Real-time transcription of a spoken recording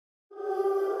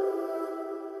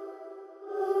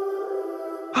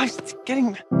I'm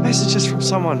getting messages from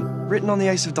someone written on the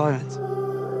Ace of Diamonds.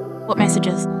 What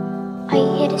messages? Are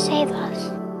you here to save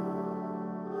us?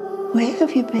 Where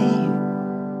have you been?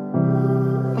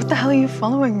 What the hell are you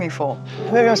following me for?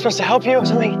 Maybe I'm supposed to help you or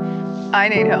something? I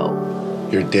need help.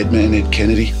 You're a dead man, Ed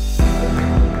Kennedy.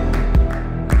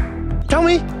 Tell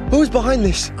me, who's behind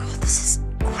this? God, this is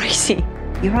crazy.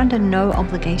 You're under no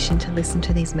obligation to listen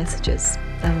to these messages,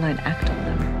 let alone act on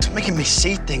them. It's making me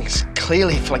see things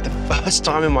clearly for like the first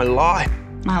time in my life.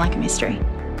 I like a mystery.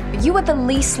 You were the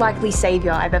least likely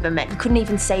savior I've ever met. You couldn't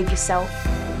even save yourself.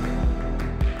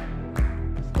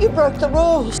 You broke the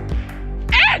rules.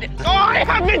 Ed! I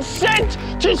have been sent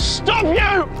to stop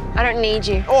you! I don't need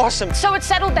you. Awesome. So it's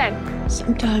settled then.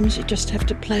 Sometimes you just have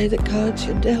to play the cards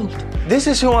you're dealt. This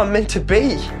is who I'm meant to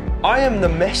be. I am the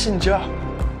messenger.